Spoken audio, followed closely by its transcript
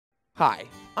Hi,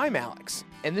 I'm Alex,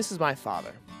 and this is my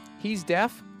father. He's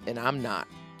deaf, and I'm not.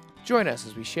 Join us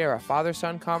as we share our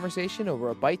father-son conversation over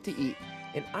a bite to eat,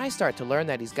 and I start to learn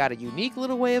that he's got a unique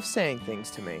little way of saying things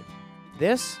to me.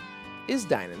 This is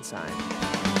Dine Sign.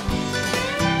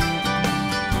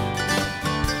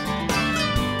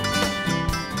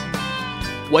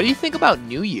 What do you think about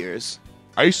New Year's?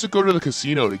 I used to go to the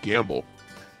casino to gamble.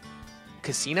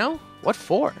 Casino? What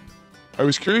for? I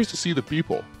was curious to see the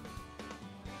people.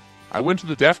 I went to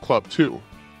the deaf club too.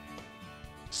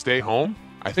 Stay home?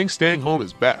 I think staying home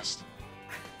is best.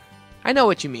 I know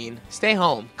what you mean. Stay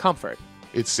home. Comfort.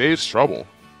 It saves trouble.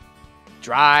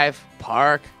 Drive.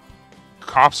 Park.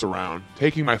 Cops around,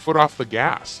 taking my foot off the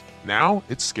gas. Now,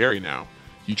 it's scary now.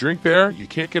 You drink there, you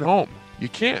can't get home. You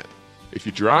can't. If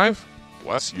you drive,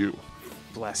 bless you.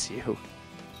 Bless you.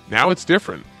 Now it's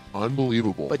different.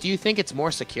 Unbelievable. But do you think it's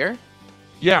more secure?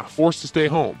 Yeah, forced to stay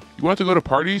home. You want to go to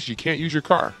parties, you can't use your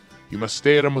car. You must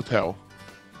stay at a motel.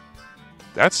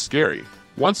 That's scary.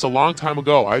 Once a long time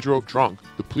ago, I drove drunk.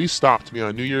 The police stopped me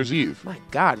on New Year's Eve. My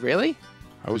God, really?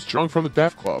 I was drunk from the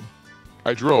deaf club.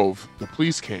 I drove. The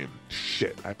police came.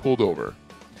 Shit, I pulled over.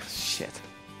 Shit.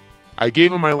 I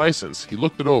gave him my license. He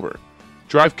looked it over.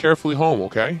 Drive carefully home,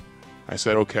 okay? I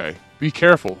said, okay. Be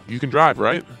careful. You can drive,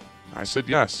 right? I said,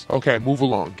 yes. Okay, move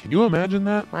along. Can you imagine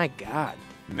that? My God.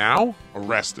 Now,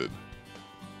 arrested.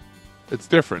 It's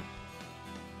different.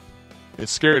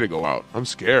 It's scary to go out. I'm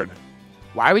scared.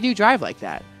 Why would you drive like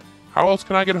that? How else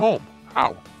can I get home?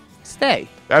 How? Stay.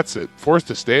 That's it. Forced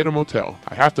to stay at a motel.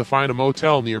 I have to find a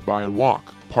motel nearby and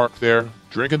walk. Park there,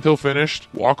 drink until finished,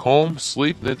 walk home,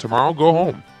 sleep, then tomorrow go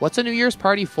home. What's a New Year's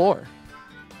party for?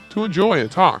 To enjoy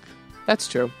and talk. That's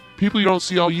true. People you don't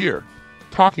see all year.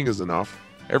 Talking is enough.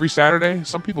 Every Saturday,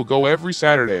 some people go every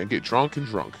Saturday and get drunk and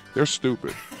drunk. They're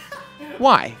stupid.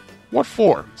 Why? What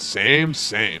for? Same.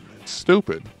 It's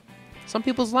stupid. Some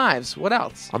people's lives. What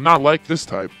else? I'm not like this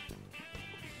type.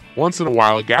 Once in a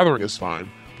while, a gathering is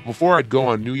fine. But before I'd go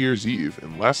on New Year's Eve,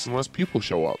 and less people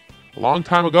show up. A long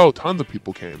time ago, tons of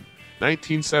people came.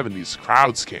 1970s,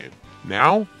 crowds came.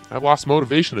 Now, I've lost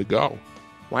motivation to go.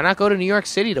 Why not go to New York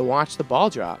City to watch the ball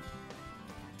drop?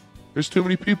 There's too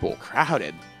many people.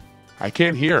 Crowded. I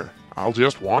can't hear. I'll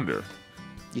just wander.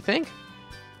 You think?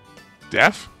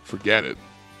 Deaf? Forget it.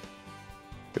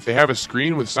 If they have a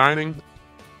screen with signing,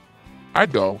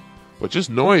 I'd go. But just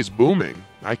noise booming.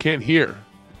 I can't hear.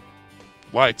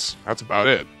 Lights, that's about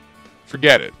it.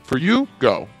 Forget it. For you,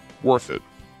 go. Worth it.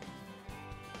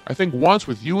 I think once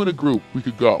with you in a group, we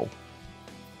could go.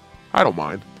 I don't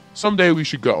mind. Someday we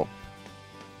should go.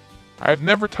 I have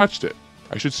never touched it.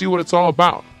 I should see what it's all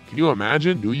about. Can you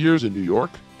imagine New Year's in New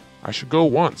York? I should go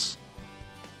once.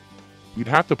 We'd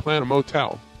have to plan a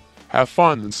motel. Have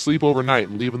fun and sleep overnight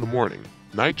and leave in the morning.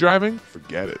 Night driving?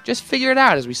 Forget it. Just figure it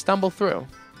out as we stumble through.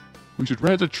 We should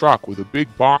rent a truck with a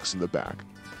big box in the back.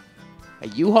 A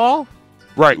U-Haul?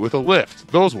 Right, with a lift.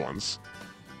 Those ones.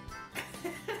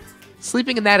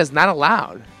 Sleeping in that is not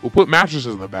allowed. We'll put mattresses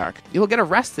in the back. You'll get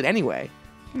arrested anyway.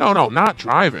 No, not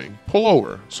driving. Pull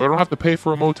over, so I don't have to pay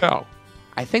for a motel.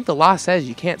 I think the law says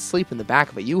you can't sleep in the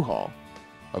back of a U-Haul.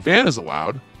 A van is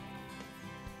allowed.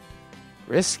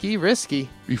 Risky.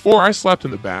 Before I slept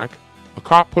in the back, a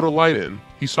cop put a light in.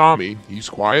 He saw me. He's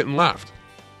quiet and left.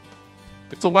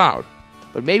 It's allowed.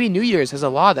 But maybe New Year's has a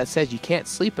law that says you can't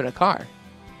sleep in a car.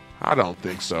 I don't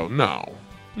think so. No.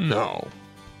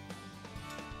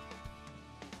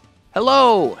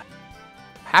 Hello!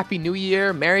 Happy New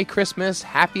Year, Merry Christmas,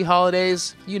 Happy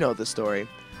Holidays. You know the story.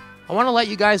 I want to let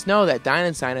you guys know that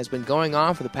Dine Sign has been going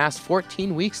on for the past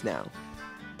 14 weeks now.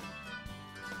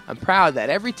 I'm proud that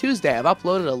every Tuesday I've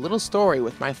uploaded a little story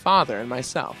with my father and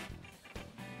myself.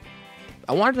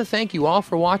 I wanted to thank you all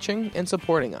for watching and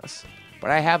supporting us,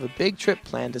 but I have a big trip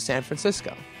planned to San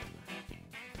Francisco.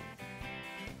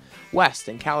 West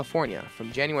in California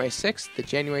from January 6th to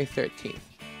January 13th.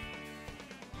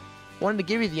 Wanted to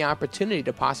give you the opportunity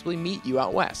to possibly meet you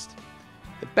out west.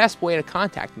 The best way to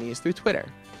contact me is through Twitter.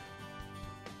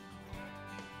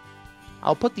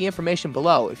 I'll put the information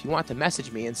below if you want to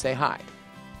message me and say hi.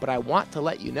 But I want to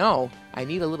let you know I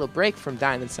need a little break from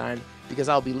Dine Sign because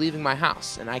I'll be leaving my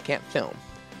house and I can't film.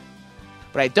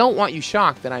 But I don't want you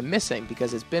shocked that I'm missing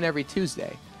because it's been every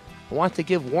Tuesday. I want to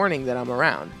give warning that I'm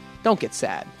around. Don't get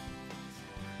sad.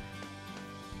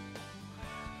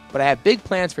 But I have big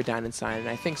plans for Dine Sign, and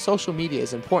I think social media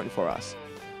is important for us.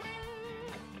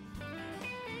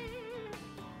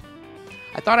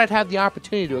 I thought I'd have the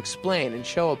opportunity to explain and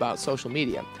show about social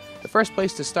media. The first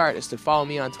place to start is to follow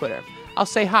me on Twitter. I'll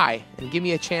say hi and give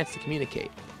me a chance to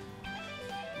communicate.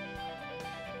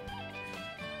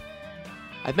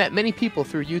 I've met many people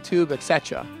through YouTube,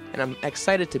 etc., and I'm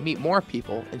excited to meet more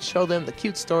people and show them the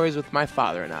cute stories with my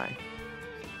father and I.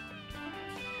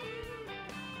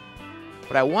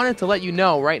 But I wanted to let you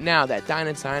know right now that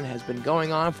Dine Sign has been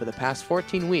going on for the past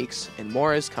 14 weeks, and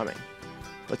more is coming.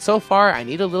 But so far, I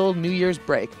need a little New Year's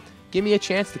break. Give me a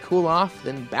chance to cool off,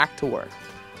 then back to work.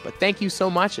 But thank you so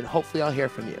much, and hopefully I'll hear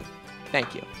from you.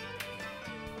 Thank you.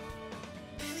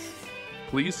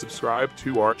 Please subscribe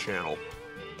to our channel.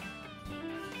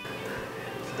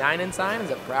 Dine Sign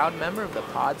is a proud member of the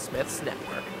Podsmiths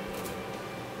Network.